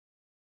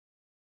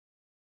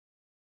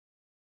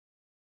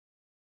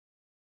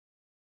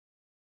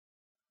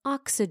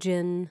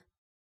oxygen,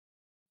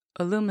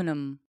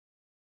 aluminum,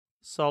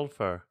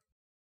 sulfur,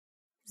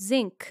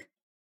 zinc,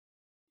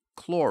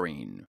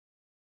 chlorine,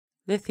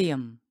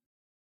 lithium,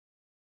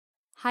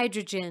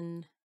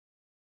 hydrogen,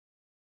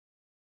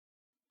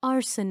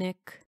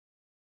 arsenic,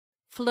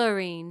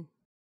 fluorine,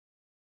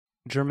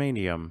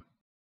 germanium,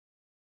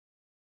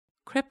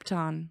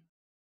 krypton,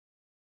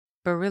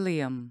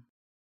 beryllium,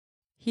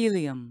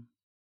 helium,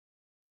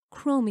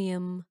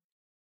 chromium,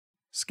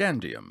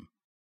 scandium,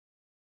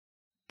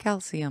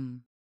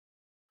 calcium,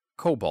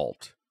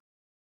 cobalt,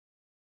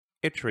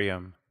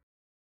 yttrium,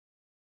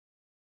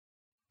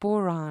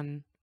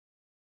 boron,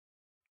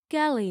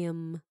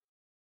 gallium,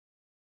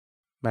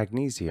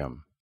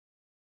 magnesium,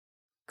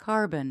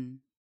 carbon,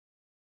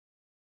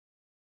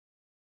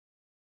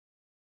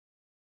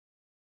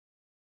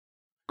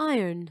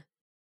 iron,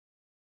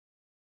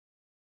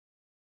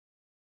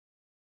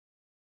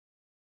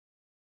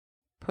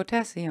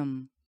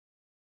 potassium,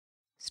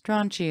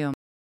 strontium,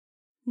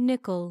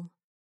 nickel,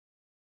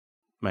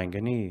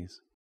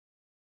 manganese,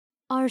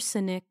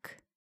 arsenic,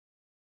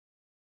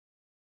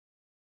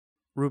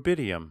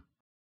 rubidium,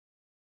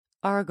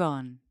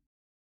 argon,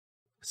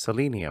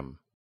 selenium,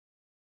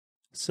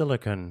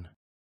 silicon,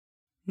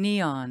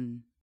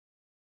 neon,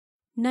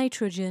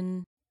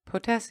 nitrogen,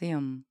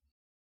 potassium,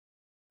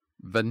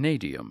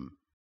 vanadium,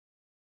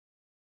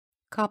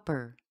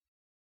 copper,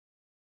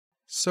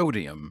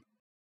 sodium,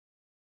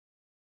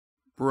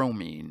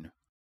 bromine,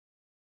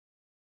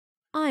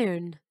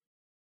 iron,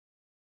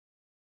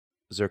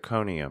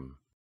 zirconium,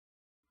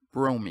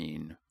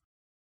 bromine,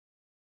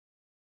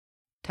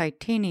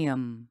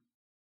 titanium,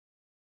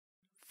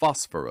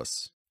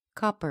 phosphorus,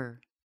 copper,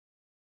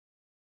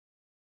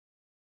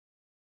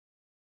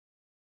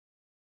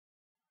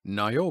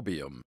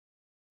 niobium,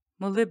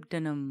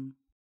 molybdenum,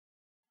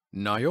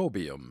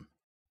 niobium,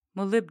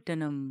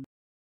 molybdenum,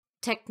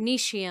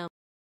 technetium,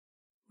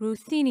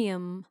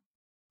 ruthenium,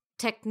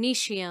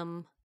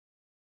 technetium,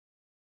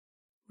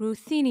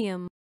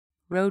 ruthenium,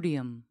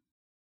 rhodium,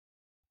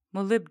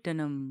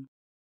 molybdenum,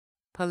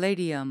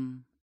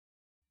 palladium,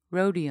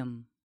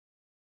 rhodium,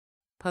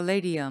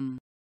 palladium,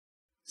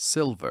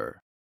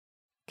 silver,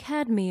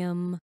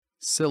 cadmium,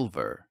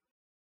 silver,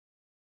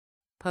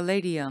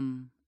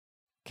 palladium,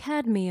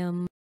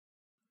 cadmium,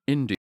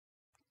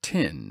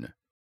 tin,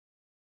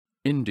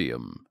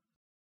 indium,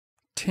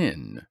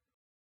 tin,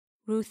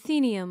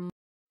 ruthenium,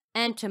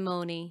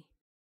 antimony,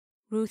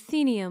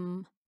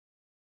 ruthenium,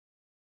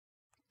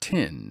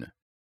 tin,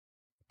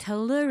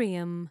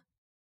 tellurium,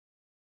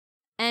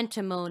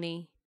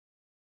 antimony,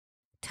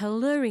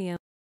 tellurium,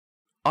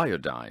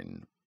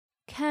 iodine,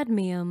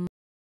 cadmium,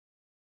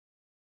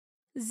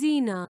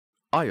 xenon,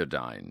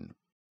 iodine,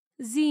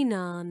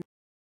 xenon,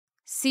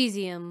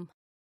 cesium,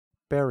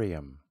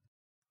 barium,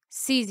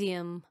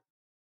 cesium,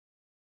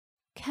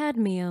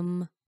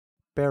 cadmium,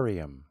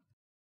 barium,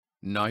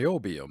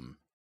 niobium,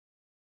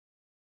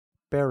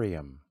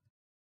 barium,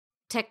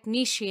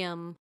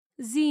 technetium,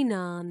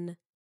 xenon,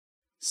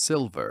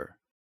 silver,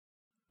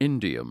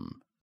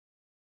 indium,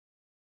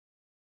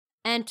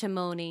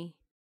 antimony,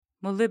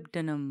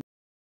 molybdenum,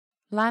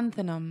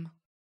 lanthanum,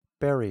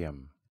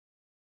 barium,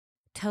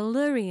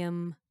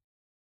 tellurium,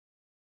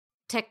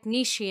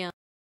 technetium,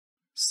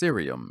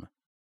 cerium,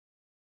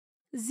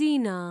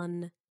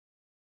 xenon,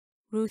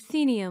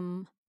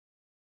 ruthenium,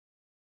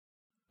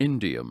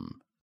 indium,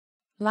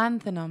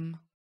 lanthanum,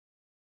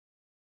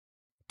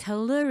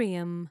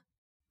 tellurium,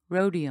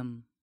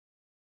 rhodium,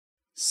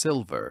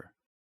 silver,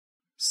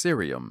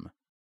 cerium,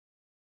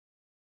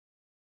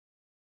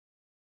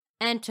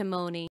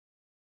 antimony,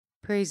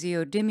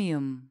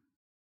 praseodymium,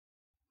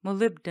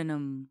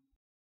 molybdenum,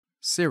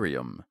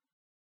 cerium,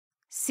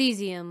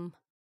 cesium,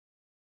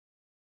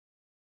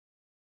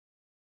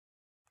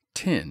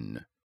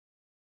 tin,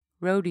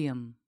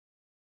 rhodium,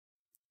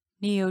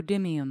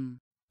 neodymium,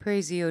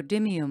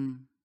 praseodymium,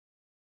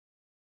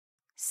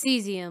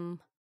 cesium,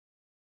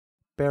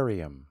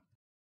 barium,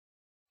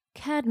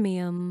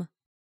 cadmium,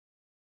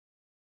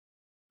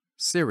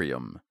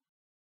 cerium,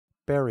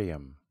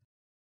 barium,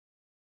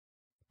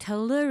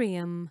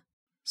 tellurium,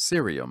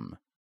 cerium,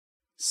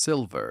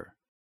 silver,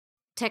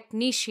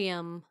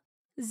 technetium,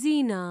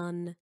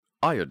 xenon,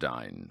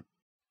 iodine,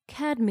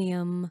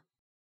 cadmium,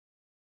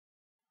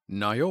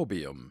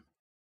 niobium,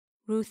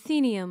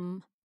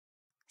 ruthenium,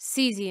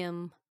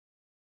 cesium,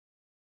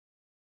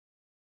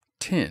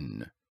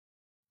 tin,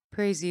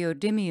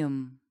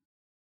 praseodymium,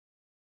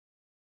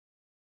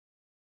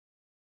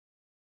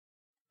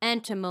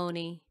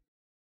 antimony,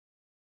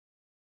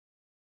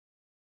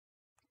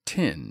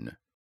 tin,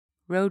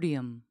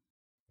 rhodium,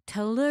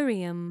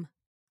 tellurium,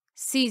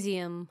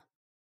 cesium,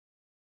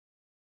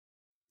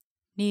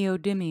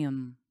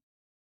 neodymium,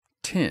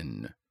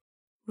 tin,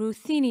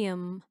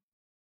 ruthenium,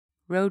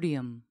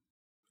 rhodium,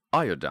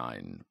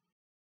 iodine,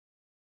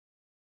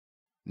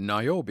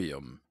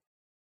 niobium,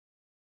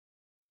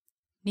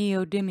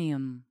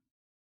 neodymium,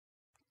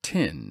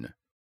 tin,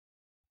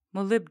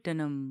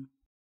 molybdenum,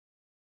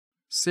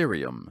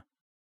 cerium,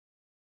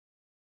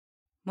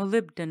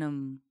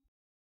 molybdenum,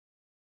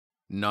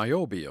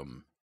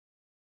 niobium,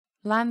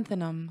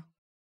 lanthanum,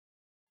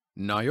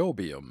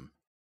 niobium,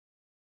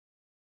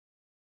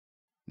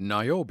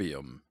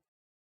 niobium,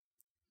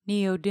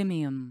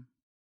 neodymium,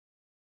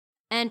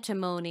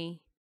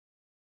 antimony,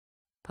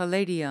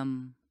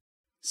 palladium,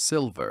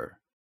 silver,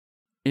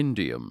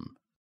 indium,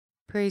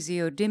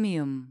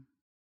 praseodymium,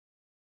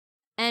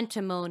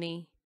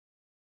 antimony,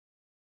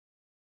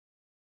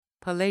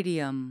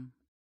 palladium,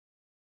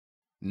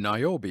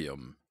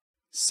 niobium,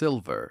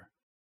 silver,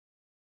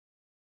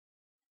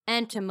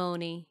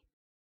 antimony,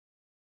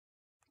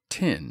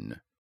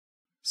 tin,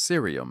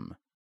 cerium,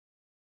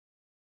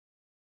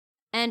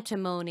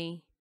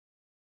 antimony,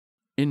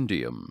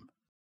 indium,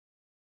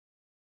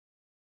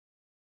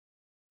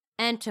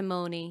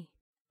 antimony,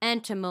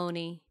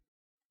 antimony,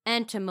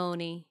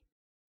 antimony,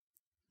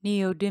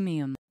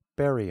 neodymium,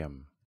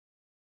 barium,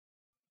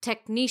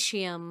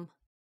 technetium,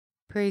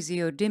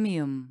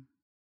 praseodymium,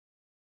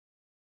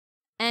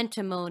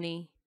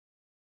 antimony,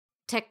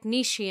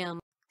 technetium,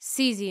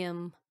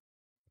 cesium,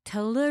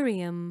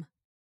 tellurium,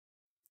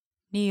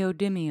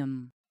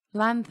 neodymium,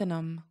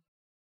 lanthanum,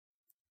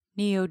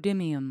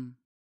 neodymium,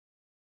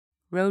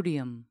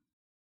 rhodium,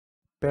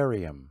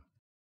 barium,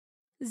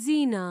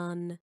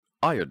 xenon,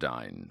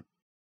 iodine,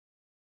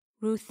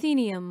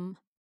 ruthenium,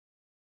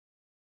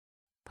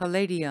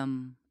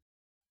 palladium,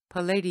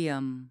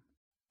 palladium,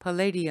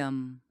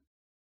 palladium,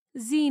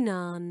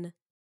 xenon,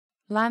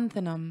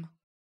 lanthanum,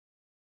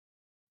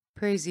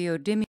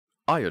 praseodymium,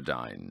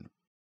 iodine,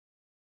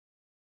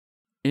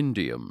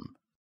 indium,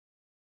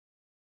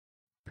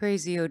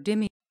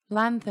 praseodymium,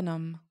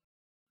 lanthanum,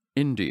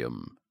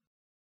 indium,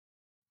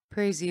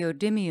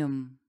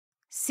 praseodymium,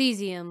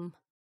 cesium,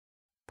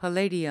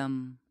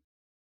 palladium,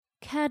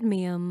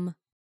 cadmium,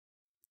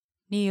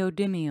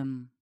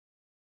 neodymium,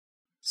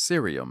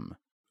 cerium,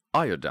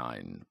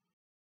 iodine,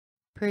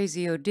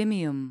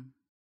 praseodymium,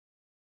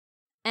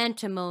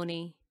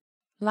 antimony,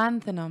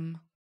 lanthanum,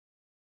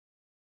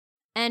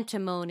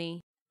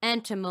 antimony,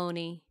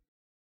 antimony,